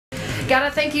God, I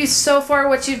thank you so far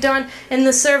what you've done in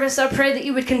the service. I pray that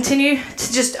you would continue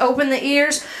to just open the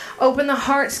ears, open the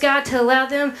hearts, God, to allow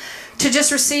them to just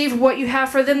receive what you have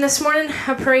for them this morning.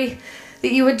 I pray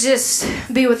that you would just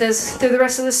be with us through the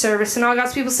rest of the service. And all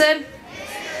God's people said?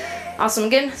 Awesome.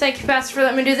 Again, thank you, Pastor, for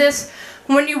letting me do this.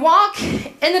 When you walk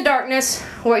in the darkness,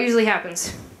 what usually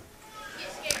happens?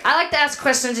 I like to ask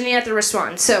questions and you have to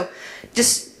respond. So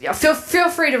just feel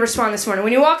free to respond this morning.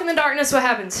 When you walk in the darkness, what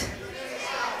happens?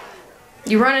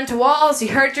 You run into walls, you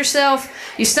hurt yourself,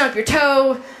 you stump your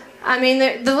toe. I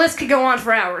mean, the list could go on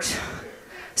for hours.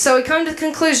 So we come to the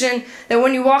conclusion that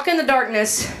when you walk in the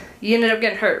darkness, you ended up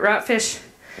getting hurt, right, fish?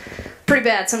 Pretty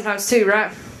bad sometimes too,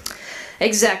 right?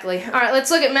 Exactly. All right,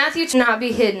 let's look at Matthew. To not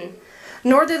be hidden.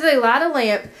 Nor do they light a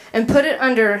lamp and put it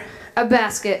under a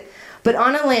basket, but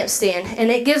on a lampstand, and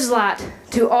it gives light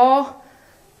to all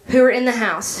who are in the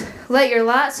house. Let your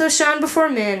light so shine before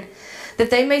men that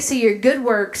they may see your good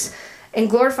works and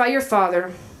glorify your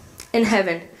Father in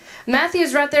heaven. Matthew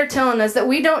is right there telling us that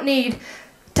we don't need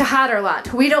to hide our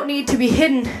light. We don't need to be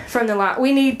hidden from the light.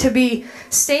 We need to be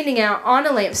standing out on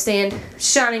a lampstand,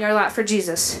 shining our light for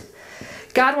Jesus.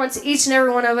 God wants each and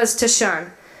every one of us to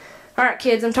shine. All right,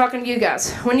 kids, I'm talking to you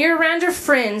guys. When you're around your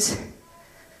friends,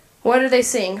 what do they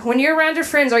sing? When you're around your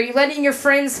friends, are you letting your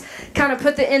friends kind of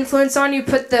put the influence on you,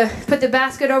 put the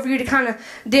basket over you to kind of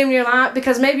dim your light?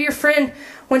 Because maybe your friend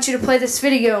wants you to play this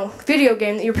video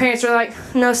game that your parents are like,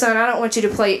 no, son, I don't want you to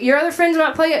play it. Your other friends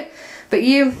might play it, but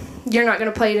you're not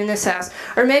going to play it in this house.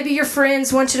 Or maybe your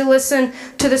friends want you to listen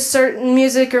to this certain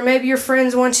music, or maybe your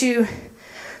friends want you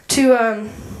to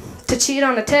cheat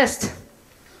on a test.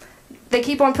 They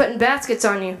keep on putting baskets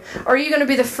on you. Or are you going to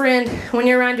be the friend when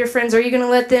you're around your friends? Are you going to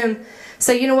let them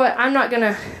say, you know what, I'm not going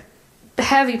to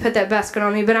have you put that basket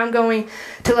on me, but I'm going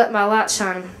to let my light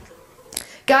shine.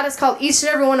 God has called each and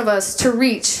every one of us to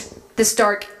reach this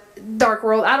dark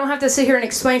world. I don't have to sit here and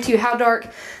explain to you how dark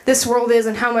this world is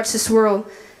and how much this world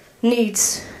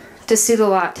needs to see the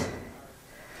light.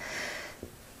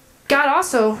 God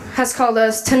also has called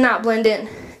us to not blend in.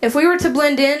 If we were to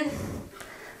blend in,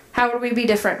 how would we be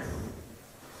different?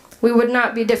 We would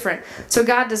not be different. So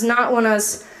God does not want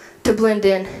us to blend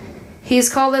in. He has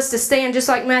called us to stand, just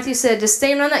like Matthew said, to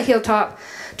stand on that hilltop,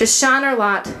 to shine our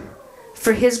light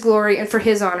for His glory and for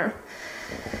His honor.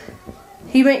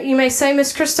 You may say,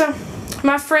 Miss Krista,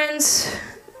 my friends,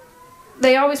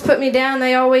 they always put me down.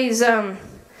 They always,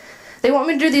 they want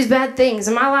me to do these bad things,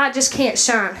 and my light just can't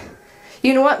shine.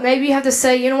 You know what? Maybe you have to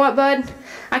say, you know what, bud?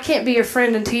 I can't be your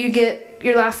friend until you get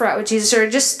your life right with Jesus, or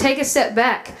just take a step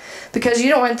back, because you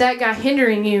don't want that guy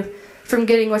hindering you from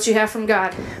getting what you have from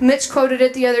God. Mitch quoted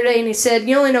it the other day, and he said,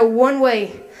 you only know one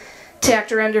way to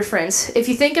act around your friends. If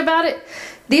you think about it,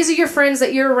 these are your friends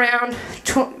that you're around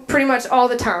pretty much all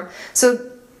the time.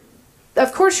 So,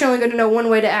 of course, you're only going to know one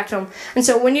way to act on them. And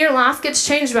so when your life gets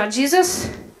changed by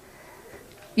Jesus,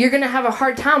 you're going to have a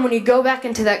hard time when you go back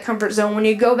into that comfort zone, when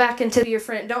you go back into your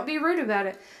friend. Don't be rude about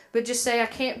it, but just say, I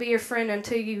can't be your friend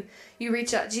until you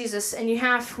reach out to Jesus. And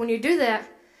when you do that,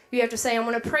 you have to say, I'm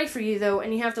going to pray for you, though,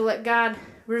 and you have to let God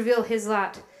reveal His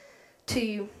light to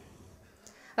you.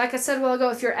 Like I said a while ago,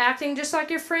 if you're acting just like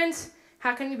your friends,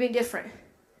 how can you be different?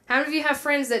 How many of you have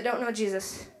friends that don't know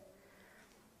Jesus?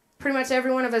 Pretty much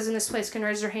every one of us in this place can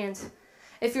raise their hands.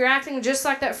 If you're acting just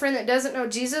like that friend that doesn't know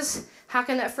Jesus, how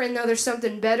can that friend know there's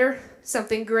something better,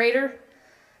 something greater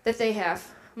that they have?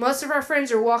 Most of our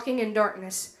friends are walking in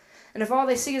darkness. And if all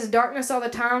they see is darkness all the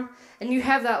time, and you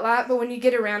have that light, but when you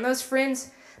get around those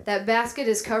friends, that basket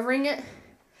is covering it,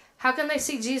 how can they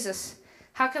see Jesus?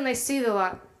 How can they see the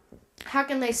light? How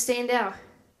can they stand out?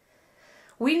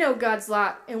 We know God's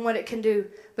light and what it can do,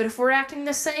 but if we're acting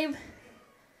the same,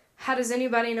 how does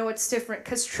anybody know it's different?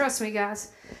 Because trust me,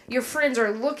 guys, your friends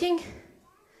are looking,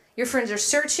 your friends are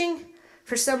searching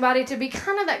for somebody to be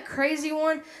kind of that crazy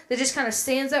one that just kind of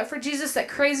stands up for Jesus, that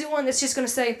crazy one that's just going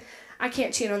to say, I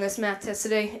can't cheat on this math test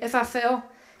today. If I fail,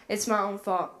 it's my own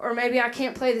fault. Or maybe I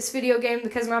can't play this video game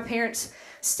because my parents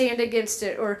stand against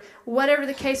it, or whatever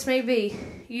the case may be.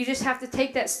 You just have to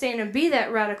take that stand and be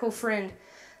that radical friend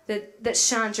that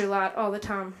shines your light all the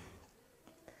time.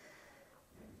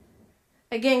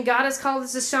 Again, God has called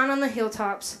us to shine on the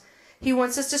hilltops. He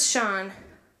wants us to shine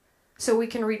so we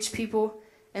can reach people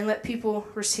and let people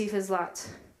receive His light.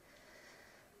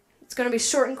 It's going to be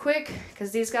short and quick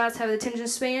because these guys have the attention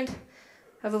span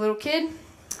of a little kid.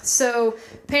 So,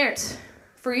 parents,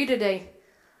 for you today,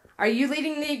 are you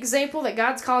leading the example that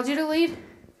God's called you to lead?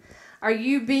 Are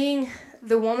you being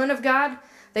the woman of God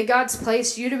that God's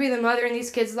placed you to be the mother in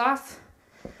these kids' life?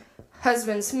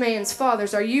 Husbands, mans,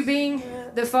 fathers, are you being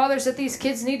the fathers that these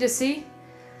kids need to see?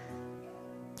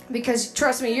 Because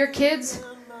trust me, your kids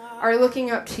are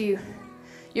looking up to you.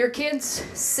 Your kids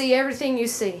see everything you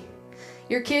see.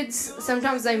 Your kids,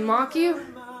 sometimes they mock you.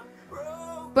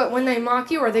 But when they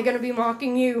mock you, are they going to be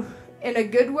mocking you in a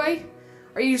good way?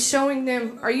 Are you showing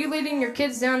them, are you leading your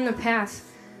kids down the path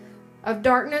of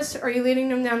darkness, or are you leading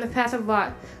them down the path of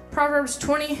light? Proverbs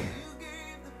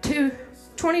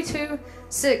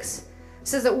 22:6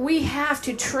 says that we have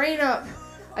to train up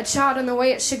a child in the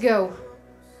way it should go.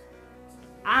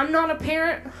 I'm not a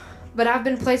parent, but I've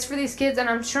been placed for these kids, and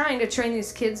I'm trying to train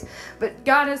these kids. But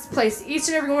God has placed each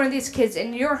and every one of these kids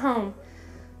in your home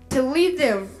to lead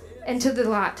them into the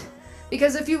light.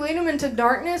 Because if you lead them into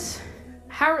darkness,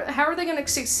 how are they going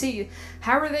to succeed?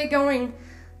 How are they going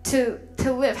to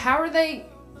live? How are they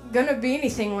going to be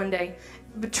anything one day?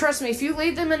 But trust me, if you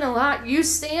lead them in the light, you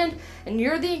stand and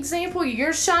you're the example,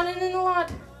 you're shining in the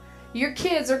light, your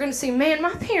kids are going to see, man,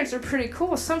 my parents are pretty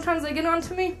cool. Sometimes they get on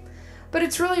to me, but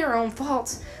it's really your own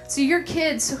fault. So your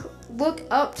kids look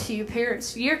up to you,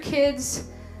 parents. Your kids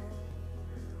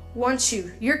want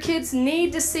you. Your kids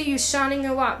need to see you shining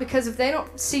the light, because if they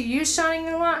don't see you shining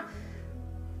the light,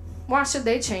 why should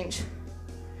they change?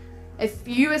 If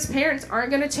you as parents aren't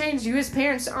going to change, you as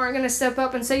parents aren't going to step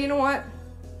up and say, you know what,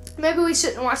 maybe we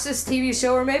shouldn't watch this TV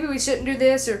show, or maybe we shouldn't do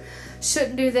this or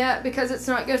shouldn't do that because it's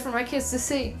not good for my kids to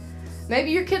see.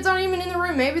 Maybe your kids aren't even in the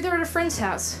room. Maybe they're at a friend's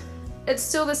house. It's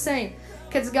still the same,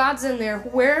 because God's in there.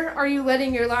 Where are you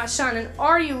letting your light shine? And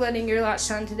are you letting your light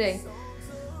shine today?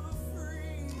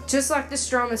 Just like this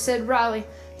drama said, Riley,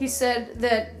 he said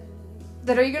that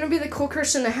are you going to be the cool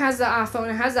Christian that has the iPhone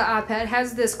and has the iPad,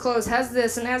 has this clothes, has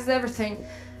this and has everything?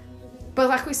 But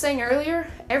like we sang earlier,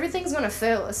 everything's going to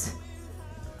fail us.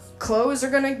 Clothes are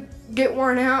going to get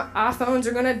worn out. iPhones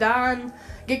are going to die and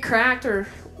get cracked, or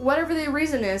whatever the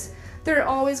reason is. They're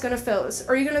always going to fail us.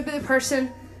 Are you going to be the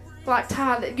person like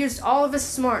Ty that used all of his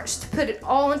smarts to put it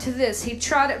all into this? He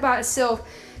tried it by himself.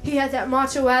 He had that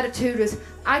macho attitude with,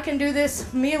 I can do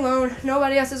this, me alone,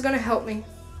 nobody else is going to help me.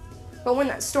 But when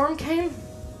that storm came,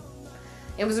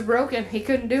 it was broken. He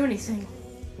couldn't do anything.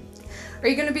 Are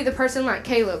you going to be the person like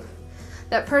Caleb?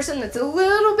 That person that's a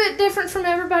little bit different from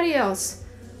everybody else,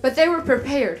 but they were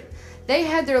prepared. They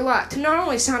had their light to not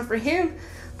only shine for him,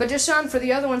 but to shine for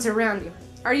the other ones around you.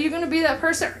 Are you going to be that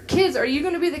person? Kids, are you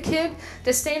going to be the kid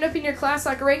to stand up in your class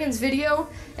like Reagan's video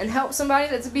and help somebody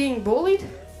that's being bullied?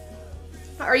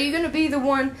 Are you going to be the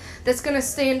one that's going to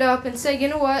stand up and say, you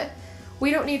know what?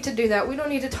 We don't need to do that. We don't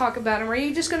need to talk about him. Are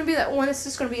you just going to be that one that's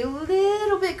just going to be a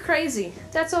little bit crazy?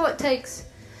 That's all it takes.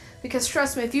 Because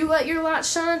trust me, if you let your light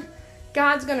shine,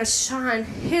 God's going to shine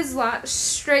his light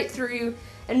straight through you,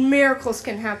 and miracles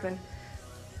can happen.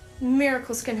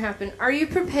 Miracles can happen. Are you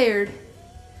prepared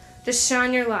to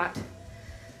shine your light?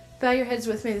 Bow your heads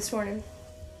with me this morning.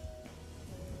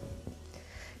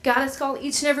 God has called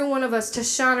each and every one of us to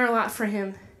shine our light for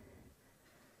him.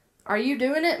 Are you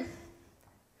doing it?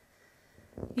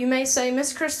 You may say,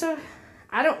 Miss Krista,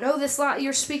 I don't know this light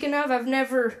you're speaking of. I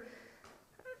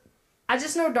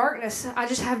just know darkness. I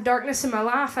just have darkness in my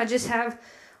life. I just have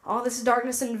all this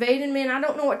darkness invading me, and I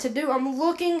don't know what to do. I'm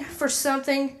looking for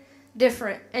something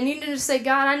different. And you need to say,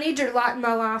 God, I need your light in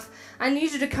my life. I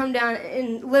need you to come down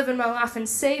and live in my life and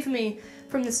save me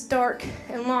from this dark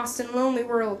and lost and lonely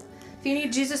world. If you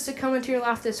need Jesus to come into your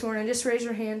life this morning, just raise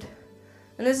your hand.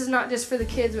 And this is not just for the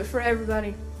kids, but for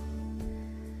everybody.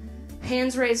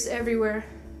 Hands raised everywhere.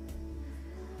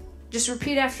 Just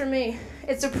repeat after me.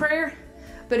 It's a prayer,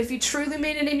 but if you truly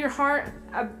mean it in your heart,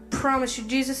 I promise you,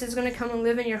 Jesus is going to come and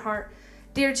live in your heart.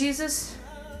 Dear Jesus,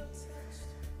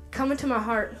 come into my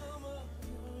heart.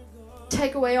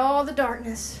 Take away all the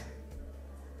darkness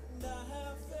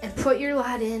and put your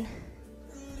light in.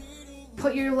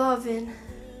 Put your love in.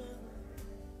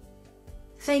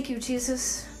 Thank you,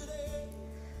 Jesus,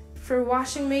 for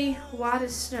washing me white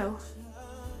as snow.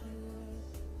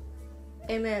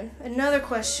 Amen. Another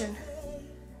question.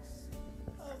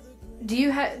 Do you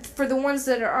have, for the ones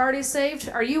that are already saved,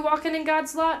 are you walking in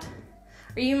God's light?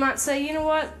 Or you might say, you know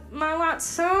what, my light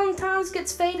sometimes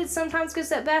gets faded, sometimes gets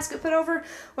that basket put over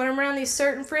when I'm around these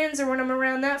certain friends or when I'm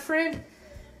around that friend.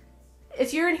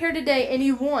 If you're in here today and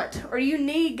you want or you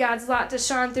need God's light to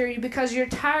shine through you because you're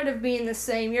tired of being the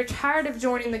same, you're tired of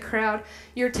joining the crowd,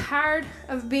 you're tired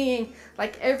of being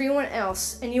like everyone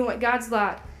else, and you want God's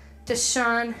light to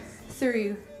shine through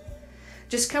you,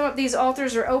 just come up. These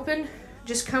altars are open.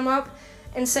 Just come up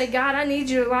and say, God, I need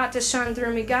your light to shine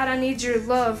through me. God, I need your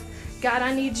love. God,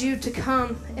 I need you to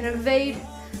come and invade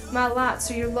my light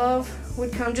so your love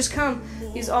would come. Just come.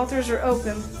 These altars are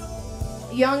open.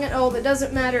 Young and old, it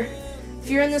doesn't matter. If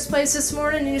you're in this place this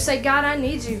morning and you say, God, I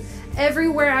need you.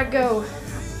 Everywhere I go,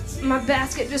 my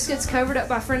basket just gets covered up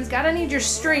by friends. God, I need your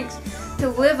strength to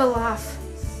live a life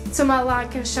so my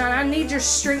light can shine. I need your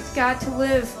strength, God, to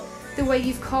live the way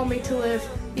you've called me to live.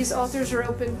 These altars are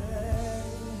open.